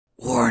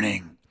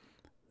Warning!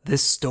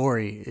 This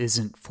story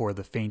isn't for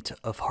the faint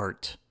of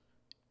heart.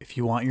 If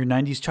you want your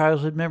 90s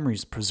childhood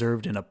memories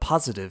preserved in a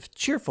positive,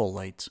 cheerful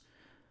light,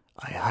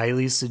 I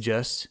highly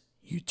suggest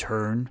you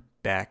turn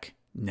back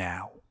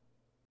now.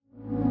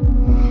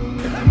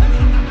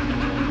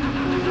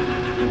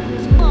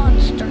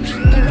 Monsters.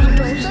 There's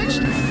no such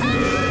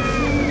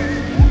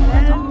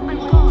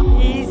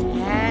These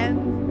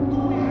hands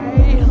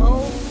may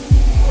hold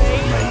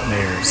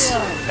Nightmares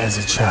as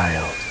a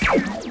child.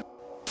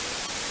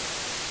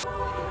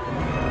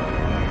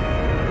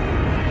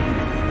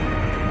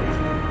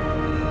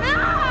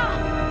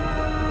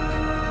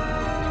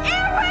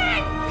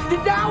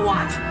 Now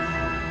what?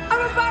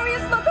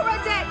 Arabarius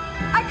Mokaradek!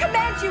 I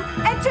command you,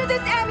 enter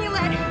this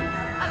amulet!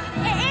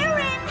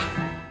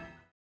 Aaron!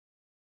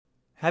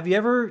 Have you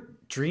ever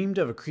dreamed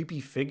of a creepy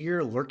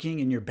figure lurking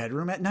in your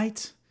bedroom at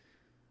night?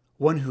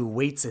 One who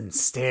waits and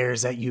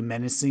stares at you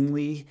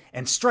menacingly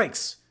and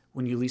strikes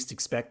when you least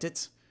expect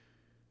it?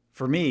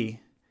 For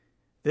me,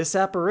 this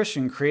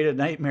apparition created a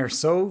nightmare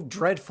so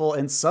dreadful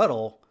and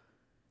subtle,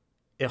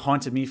 it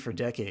haunted me for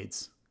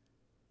decades.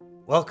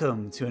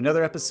 Welcome to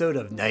another episode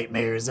of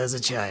Nightmares as a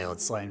Child,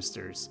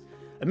 Slimesters,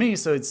 a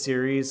mini-sode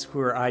series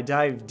where I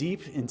dive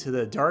deep into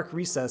the dark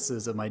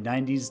recesses of my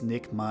 90s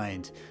Nick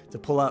mind to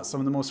pull out some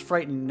of the most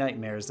frightening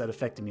nightmares that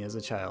affected me as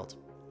a child.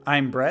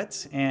 I'm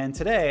Brett, and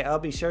today I'll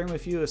be sharing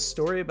with you a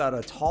story about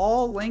a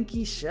tall,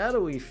 lanky,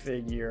 shadowy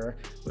figure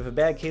with a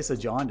bad case of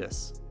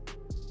jaundice.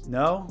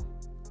 No,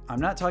 I'm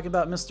not talking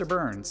about Mr.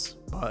 Burns,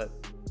 but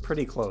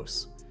pretty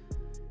close.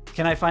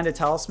 Can I find a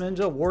talisman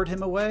to ward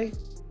him away?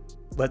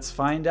 Let's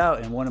find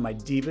out in one of my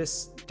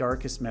deepest,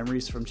 darkest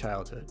memories from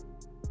childhood.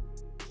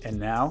 And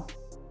now,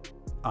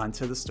 on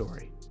to the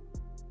story.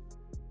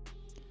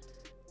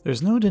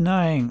 There's no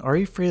denying Are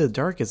You Afraid of the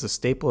Dark is a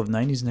staple of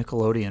 90s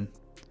Nickelodeon.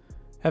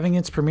 Having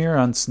its premiere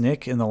on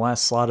SNCC in the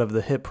last slot of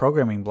the hit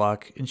programming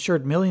block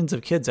ensured millions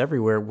of kids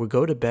everywhere would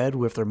go to bed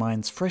with their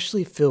minds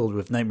freshly filled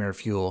with nightmare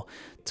fuel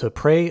to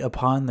prey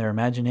upon their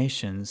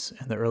imaginations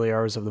in the early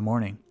hours of the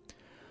morning.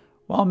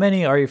 While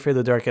many Are You Afraid of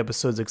the Dark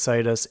episodes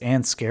excited us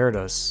and scared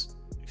us,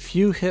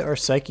 few hit our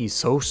psyches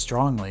so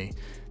strongly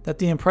that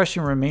the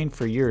impression remained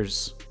for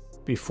years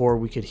before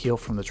we could heal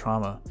from the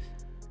trauma.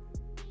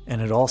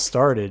 And it all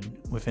started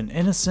with an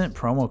innocent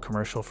promo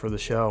commercial for the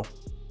show.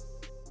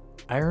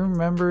 I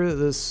remember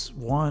this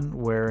one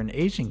where an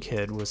Asian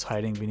kid was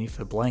hiding beneath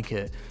a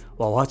blanket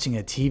while watching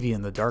a TV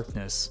in the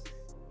darkness.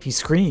 He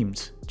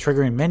screamed,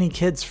 triggering many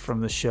kids from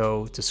the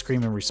show to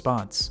scream in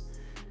response.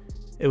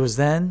 It was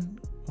then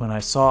when I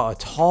saw a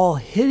tall,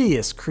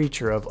 hideous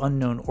creature of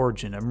unknown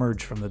origin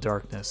emerge from the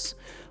darkness,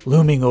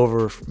 looming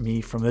over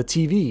me from the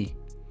TV.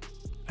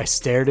 I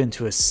stared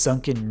into his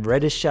sunken,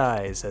 reddish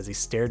eyes as he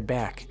stared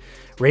back,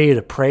 ready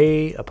to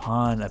prey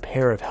upon a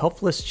pair of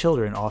helpless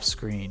children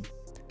off-screen.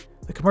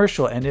 The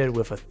commercial ended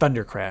with a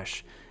thunder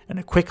crash and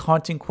a quick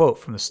haunting quote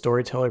from the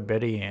storyteller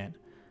Betty Ann,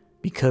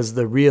 "Because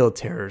the real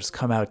terrors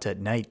come out at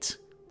night."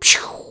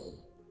 Pew!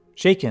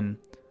 Shaken,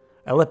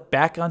 I leapt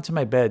back onto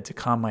my bed to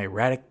calm my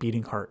erratic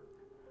beating heart.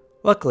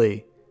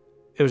 Luckily,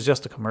 it was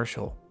just a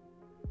commercial,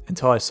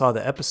 until I saw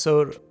the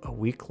episode a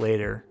week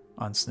later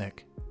on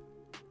SNCC.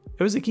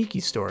 It was a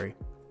geeky story,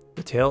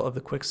 the tale of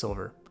the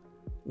Quicksilver,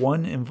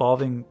 one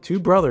involving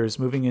two brothers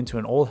moving into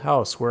an old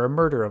house where a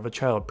murder of a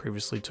child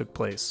previously took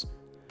place.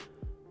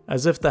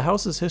 As if the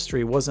house's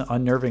history wasn't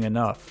unnerving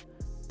enough,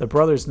 the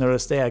brothers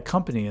noticed they had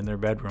company in their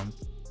bedroom.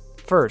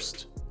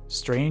 First,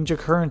 strange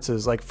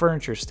occurrences like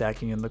furniture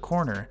stacking in the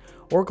corner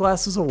or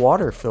glasses of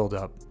water filled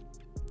up,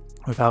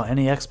 without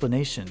any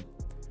explanation.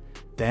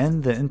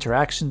 Then the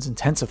interactions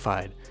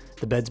intensified,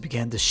 the beds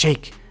began to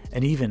shake,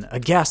 and even a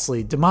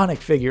ghastly, demonic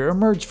figure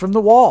emerged from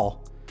the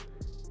wall.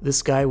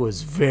 This guy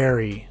was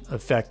very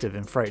effective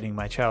in frightening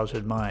my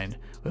childhood mind,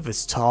 with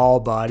his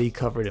tall body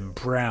covered in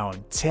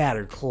brown,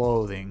 tattered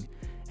clothing,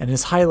 and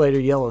his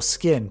highlighter yellow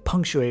skin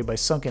punctuated by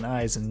sunken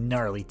eyes and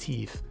gnarly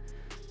teeth.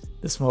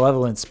 This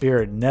malevolent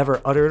spirit never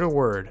uttered a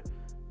word,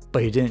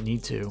 but he didn't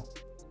need to.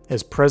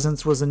 His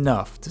presence was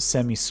enough to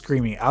send me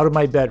screaming out of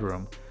my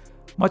bedroom,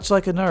 much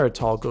like another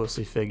tall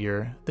ghostly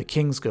figure, the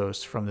King's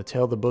Ghost from the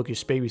Tale of the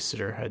Bookish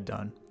Babysitter had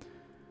done,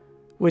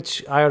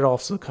 which I had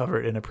also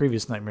covered in a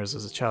previous Nightmares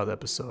as a Child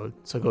episode,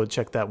 so go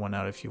check that one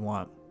out if you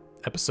want,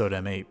 episode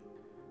M8.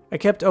 I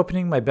kept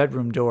opening my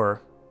bedroom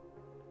door,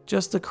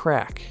 just a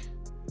crack,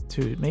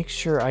 to make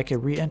sure I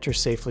could re-enter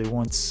safely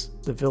once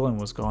the villain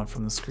was gone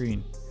from the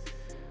screen.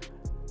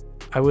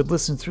 I would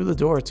listen through the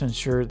door to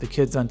ensure the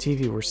kids on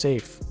TV were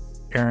safe,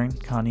 Aaron,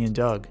 Connie, and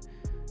Doug,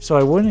 so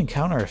I wouldn't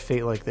encounter a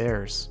fate like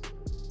theirs.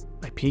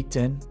 I peeked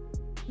in,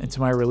 and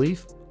to my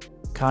relief,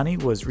 Connie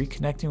was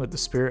reconnecting with the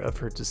spirit of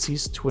her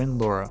deceased twin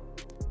Laura.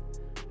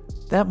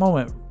 That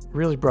moment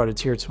really brought a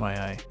tear to my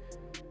eye,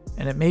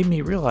 and it made me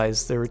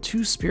realize there were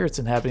two spirits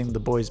inhabiting the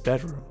boys'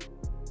 bedroom.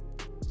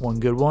 One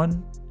good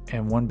one,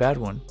 and one bad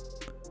one.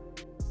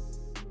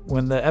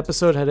 When the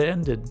episode had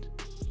ended,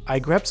 I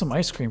grabbed some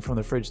ice cream from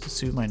the fridge to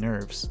soothe my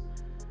nerves,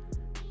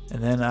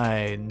 and then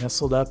I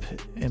nestled up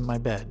in my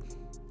bed.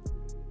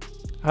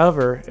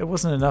 However, it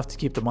wasn't enough to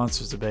keep the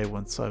monsters at bay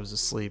once I was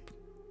asleep,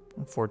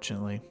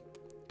 unfortunately.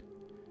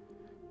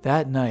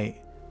 That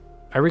night,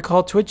 I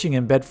recall twitching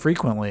in bed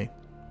frequently.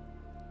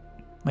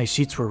 My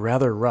sheets were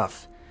rather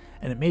rough,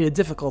 and it made it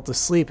difficult to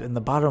sleep in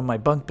the bottom of my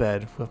bunk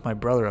bed with my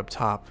brother up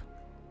top.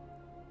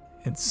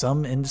 In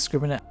some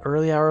indiscriminate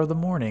early hour of the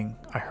morning,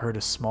 I heard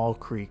a small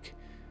creak.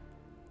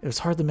 It was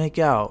hard to make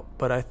out,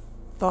 but I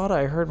thought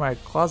I heard my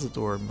closet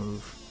door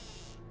move.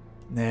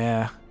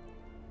 Nah,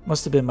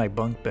 must have been my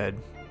bunk bed.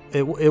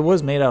 It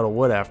was made out of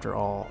wood after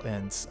all,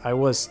 and I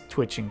was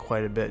twitching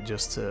quite a bit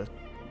just to,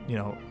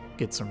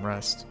 get some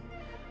rest.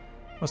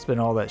 Must have been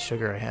all that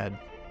sugar I had.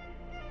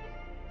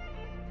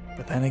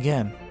 But then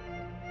again,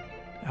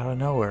 out of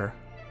nowhere,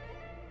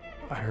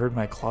 I heard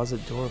my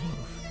closet door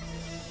move.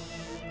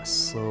 A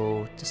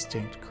slow,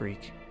 distinct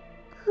creak.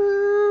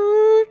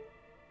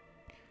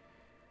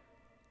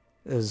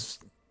 It was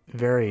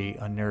very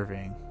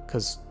unnerving,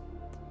 because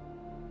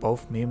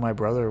both me and my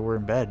brother were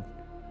in bed.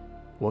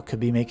 What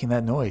could be making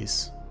that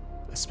noise?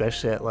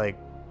 Especially at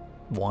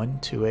 1,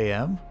 2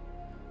 a.m.?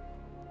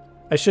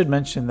 I should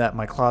mention that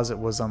my closet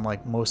was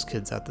unlike most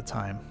kids at the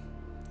time.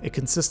 It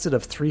consisted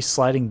of 3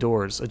 sliding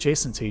doors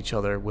adjacent to each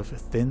other with a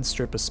thin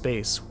strip of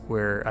space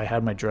where I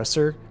had my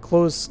dresser,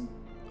 clothes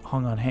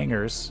hung on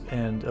hangers,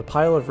 and a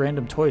pile of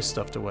random toys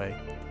stuffed away.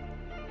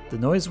 The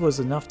noise was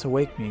enough to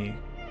wake me,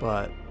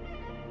 but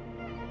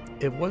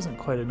it wasn't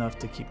quite enough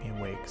to keep me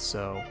awake,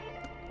 so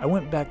I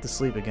went back to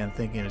sleep again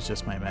thinking it was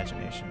just my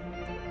imagination.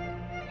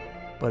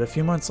 But a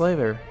few months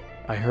later,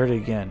 I heard it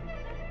again.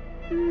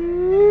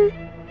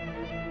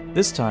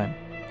 This time,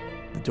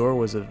 the door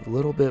was a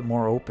little bit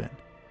more open.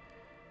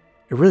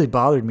 It really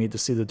bothered me to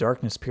see the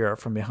darkness peer out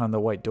from behind the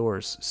white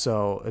doors,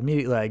 so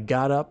immediately I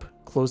got up,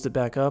 closed it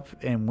back up,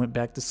 and went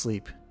back to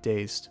sleep,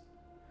 dazed.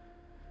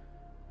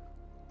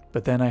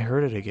 But then I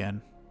heard it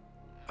again.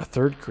 A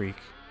third creak,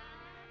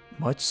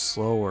 much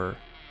slower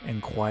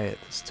and quiet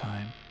this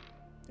time,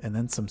 and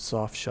then some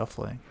soft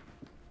shuffling.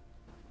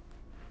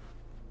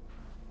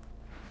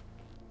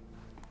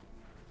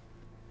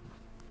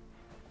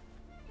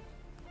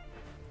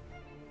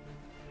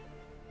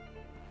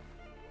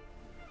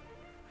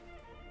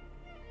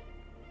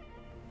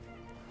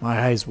 My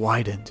eyes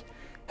widened,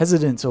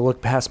 hesitant to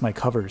look past my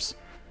covers.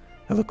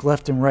 I looked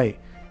left and right,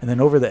 and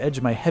then over the edge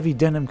of my heavy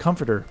denim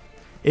comforter.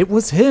 It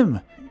was him!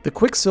 The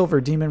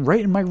Quicksilver demon right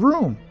in my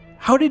room!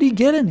 How did he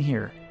get in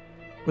here?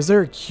 Was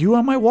there a cue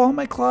on my wall in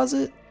my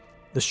closet?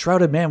 The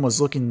shrouded man was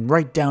looking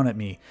right down at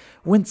me,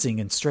 wincing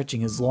and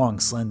stretching his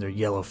long, slender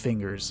yellow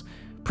fingers,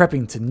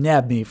 prepping to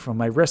nab me from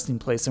my resting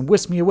place and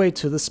whisk me away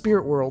to the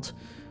spirit world.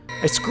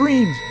 I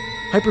screamed,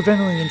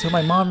 hyperventilating until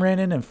my mom ran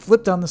in and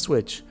flipped on the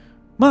switch.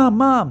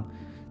 Mom!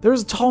 There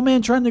was a tall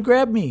man trying to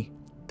grab me.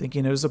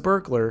 Thinking it was a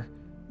burglar,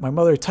 my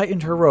mother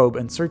tightened her robe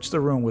and searched the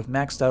room with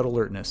maxed out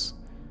alertness.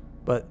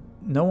 But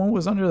no one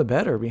was under the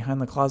bed or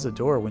behind the closet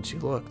door when she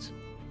looked.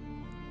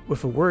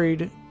 With a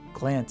worried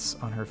glance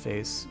on her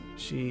face,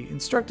 she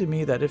instructed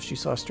me that if she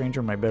saw a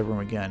stranger in my bedroom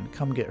again,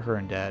 come get her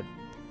and Dad.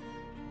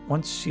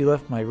 Once she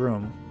left my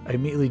room, I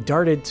immediately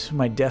darted to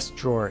my desk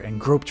drawer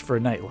and groped for a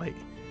nightlight.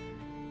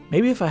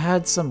 Maybe if I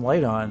had some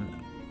light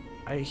on,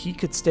 he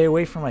could stay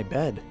away from my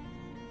bed.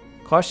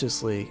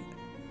 Cautiously,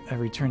 I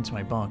returned to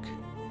my bunk.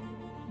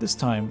 This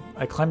time,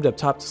 I climbed up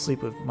top to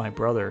sleep with my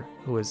brother,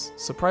 who was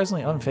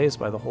surprisingly unfazed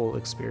by the whole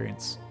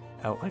experience.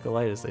 Out like a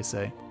light, as they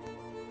say.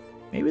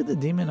 Maybe the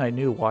demon I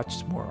knew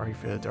watched more Are You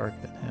Afraid of the Dark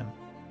than him.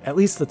 At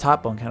least the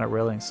top bunk had a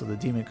railing, so the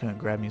demon couldn't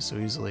grab me so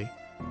easily.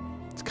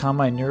 To calm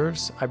my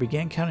nerves, I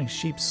began counting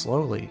sheep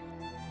slowly,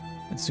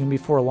 and soon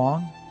before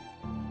long,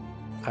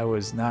 I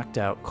was knocked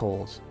out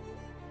cold,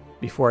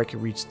 before I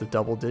could reach the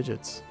double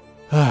digits.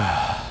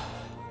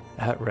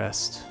 At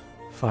rest,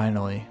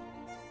 finally.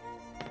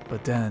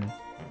 But then,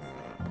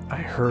 I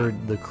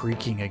heard the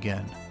creaking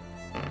again.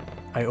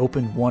 I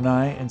opened one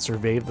eye and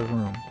surveyed the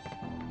room.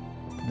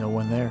 No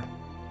one there.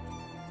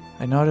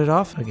 I nodded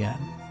off again,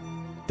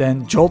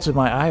 then jolted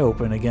my eye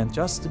open again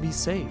just to be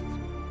safe.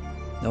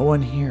 No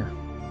one here.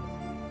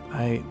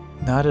 I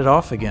nodded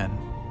off again,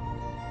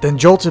 then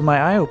jolted my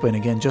eye open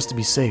again just to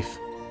be safe.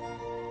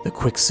 The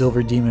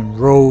Quicksilver demon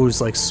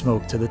rose like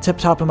smoke to the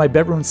tip-top of my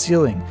bedroom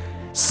ceiling,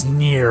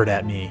 sneered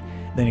at me,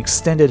 then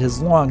extended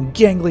his long,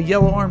 gangly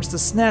yellow arms to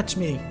snatch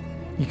me.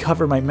 He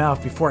covered my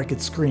mouth before I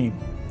could scream,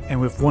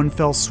 and with one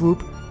fell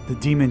swoop, the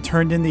demon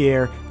turned in the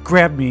air,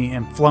 grabbed me,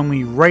 and flung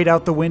me right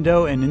out the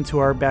window and into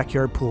our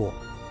backyard pool.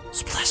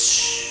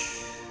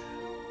 Splash!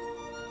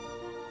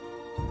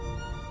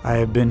 I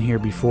have been here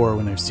before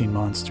when I've seen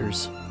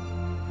monsters,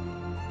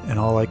 and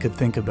all I could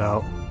think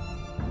about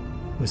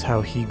was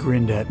how he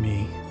grinned at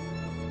me,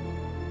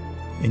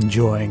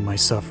 enjoying my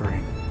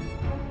suffering.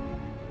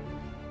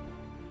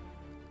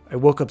 I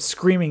woke up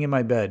screaming in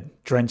my bed,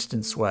 drenched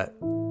in sweat.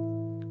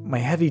 My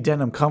heavy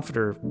denim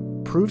comforter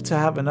proved to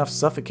have enough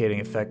suffocating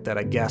effect that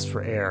I gasped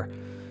for air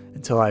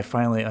until I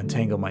finally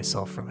untangled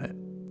myself from it.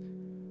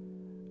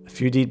 A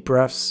few deep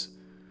breaths,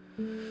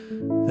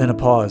 then a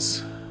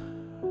pause.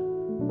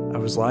 I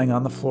was lying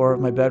on the floor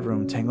of my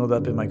bedroom, tangled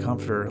up in my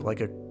comforter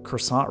like a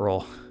croissant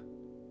roll.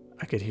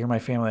 I could hear my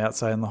family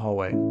outside in the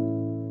hallway.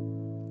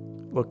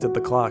 Looked at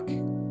the clock.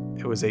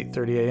 It was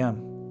 8:30 a.m.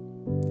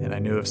 And I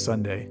knew it was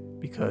Sunday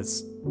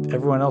because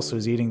everyone else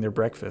was eating their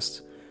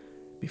breakfast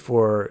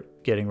before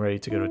getting ready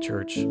to go to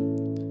church.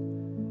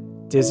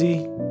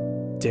 Dizzy,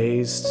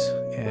 dazed,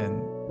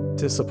 and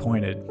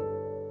disappointed,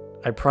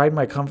 I pried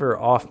my comforter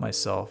off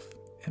myself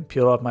and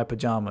peeled off my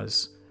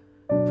pajamas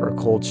for a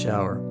cold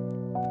shower.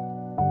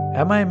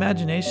 Had my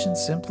imagination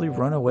simply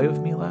run away with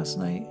me last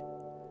night?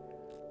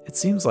 It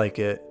seems like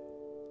it,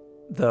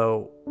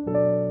 though.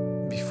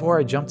 Before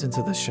I jumped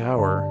into the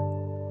shower,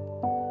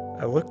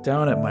 I looked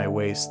down at my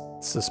waist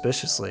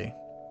suspiciously.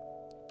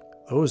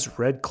 Those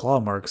red claw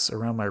marks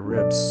around my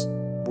ribs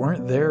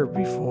weren't there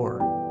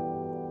before.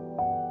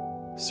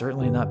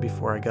 Certainly not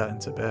before I got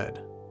into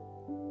bed.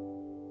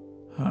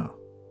 Huh.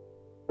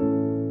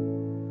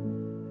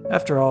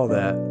 After all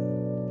that,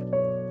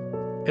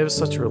 it was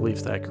such a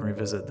relief that I can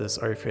revisit this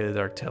Are You Afraid of the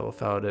Dark tale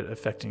without it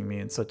affecting me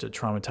in such a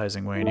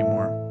traumatizing way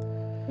anymore.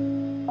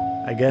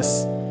 I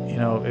guess,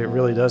 it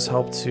really does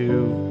help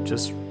to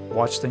just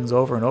watch things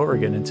over and over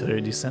again until you're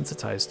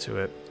desensitized to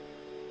it.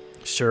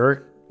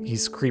 Sure,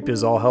 he's creepy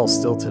as all hell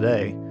still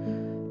today,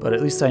 but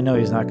at least I know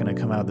he's not going to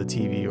come out of the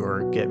TV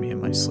or get me in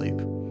my sleep.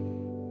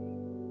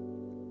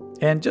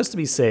 And just to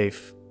be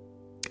safe,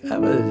 I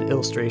have an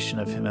illustration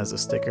of him as a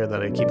sticker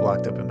that I keep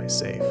locked up in my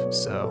safe,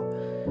 so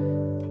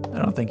I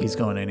don't think he's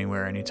going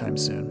anywhere anytime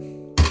soon.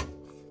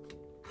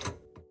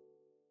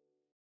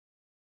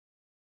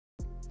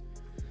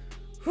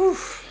 Whew.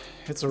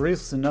 It's a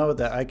relief to know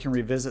that I can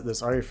revisit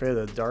this Are You Afraid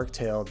of the Dark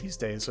tale these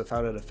days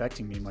without it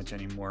affecting me much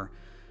anymore.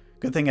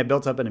 Good thing I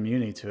built up an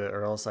immunity to it,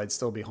 or else I'd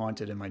still be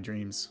haunted in my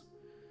dreams.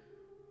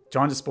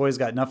 Jaundice Boy's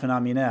got nothing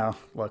on me now,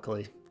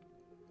 luckily.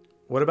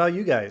 What about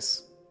you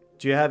guys?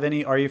 Do you have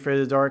any Are You Afraid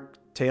of the Dark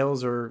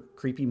tales or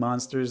creepy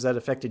monsters that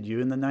affected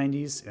you in the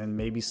 90s and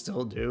maybe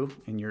still do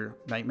in your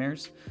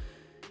nightmares?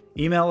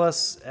 Email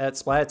us at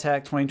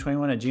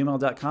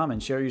splatattack2021@gmail.com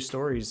and share your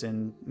stories,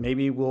 and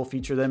maybe we'll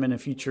feature them in a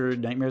future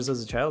Nightmares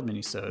as a Child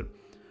minisode.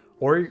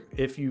 Or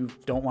if you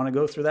don't want to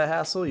go through that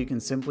hassle, you can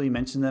simply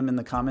mention them in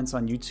the comments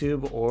on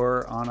YouTube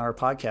or on our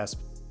podcast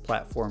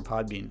platform,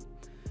 Podbean.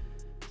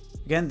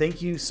 Again,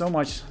 thank you so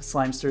much,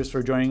 Slimesters,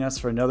 for joining us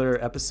for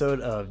another episode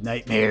of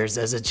Nightmares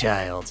as a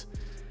Child.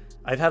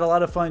 I've had a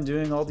lot of fun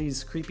doing all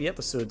these creepy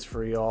episodes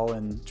for y'all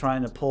and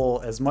trying to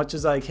pull as much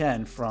as I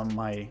can from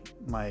my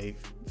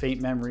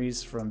faint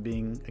memories from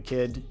being a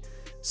kid,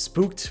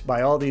 spooked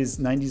by all these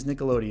 90s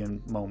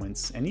Nickelodeon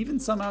moments, and even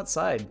some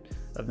outside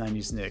of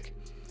 90s Nick.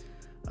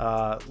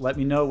 Let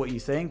me know what you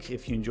think,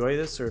 if you enjoy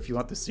this, or if you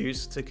want the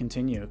series to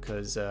continue,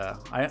 because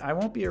I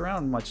won't be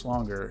around much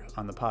longer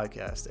on the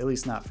podcast, at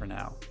least not for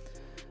now.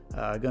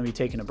 I'm going to be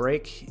taking a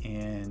break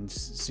and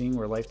seeing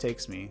where life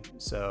takes me,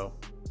 so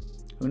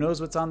who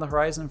knows what's on the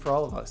horizon for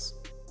all of us.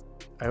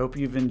 I hope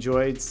you've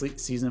enjoyed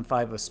Season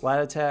 5 of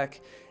Splat Attack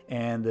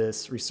and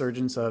this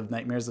resurgence of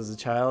Nightmares as a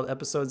Child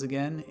episodes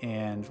again,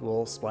 and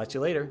we'll splat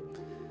you later.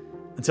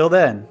 Until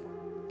then,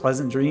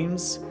 pleasant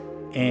dreams,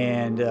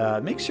 and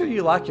make sure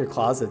you lock your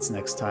closets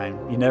next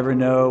time. You never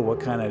know what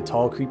kind of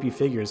tall, creepy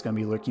figure is going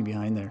to be lurking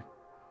behind there.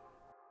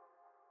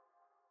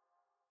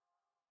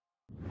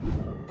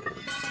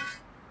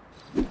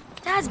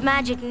 Dad's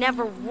magic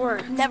never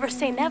works. Never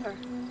say never.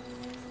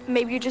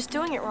 Maybe you're just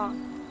doing it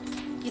wrong.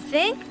 You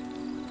think?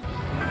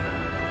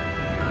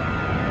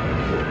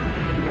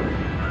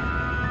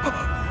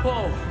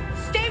 Whoa!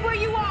 Stay where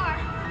you are!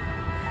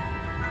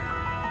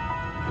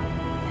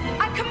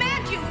 I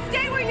command you,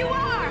 stay where you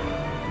are!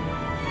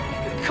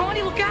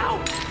 Connie, look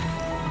out!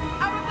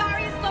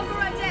 Arivarius Loca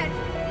Undead,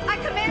 I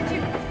command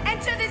you,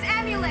 enter this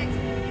amulet!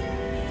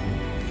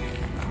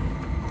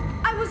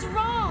 I was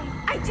wrong!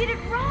 I did it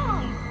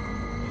wrong!